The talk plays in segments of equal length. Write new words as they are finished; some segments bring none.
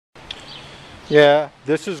Yeah,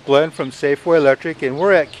 this is Glenn from Safeway Electric, and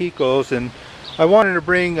we're at Kiko's, and I wanted to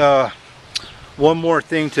bring one more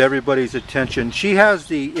thing to everybody's attention. She has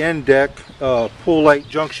the end deck pool light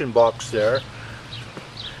junction box there,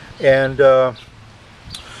 and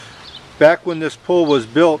back when this pool was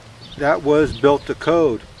built, that was built to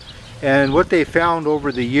code. And what they found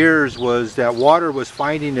over the years was that water was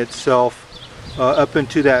finding itself up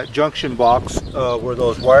into that junction box where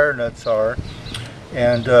those wire nuts are,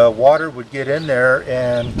 and water would get in there,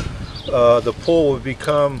 and the pool would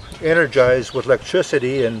become energized with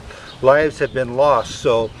electricity, and lives have been lost.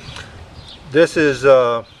 So this is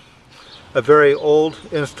a very old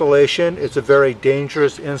installation. It's a very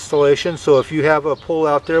dangerous installation. So if you have a pool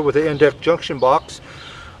out there with an end-deck junction box,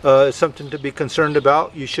 it's something to be concerned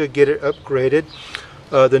about. You should get it upgraded.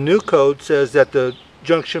 The new code says that the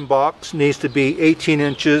junction box needs to be 18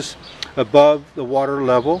 inches above the water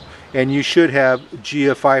level, and you should have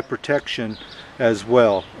GFI protection as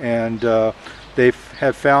well. And they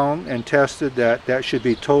have found and tested that that should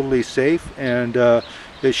be totally safe, and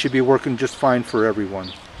it should be working just fine for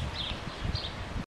everyone.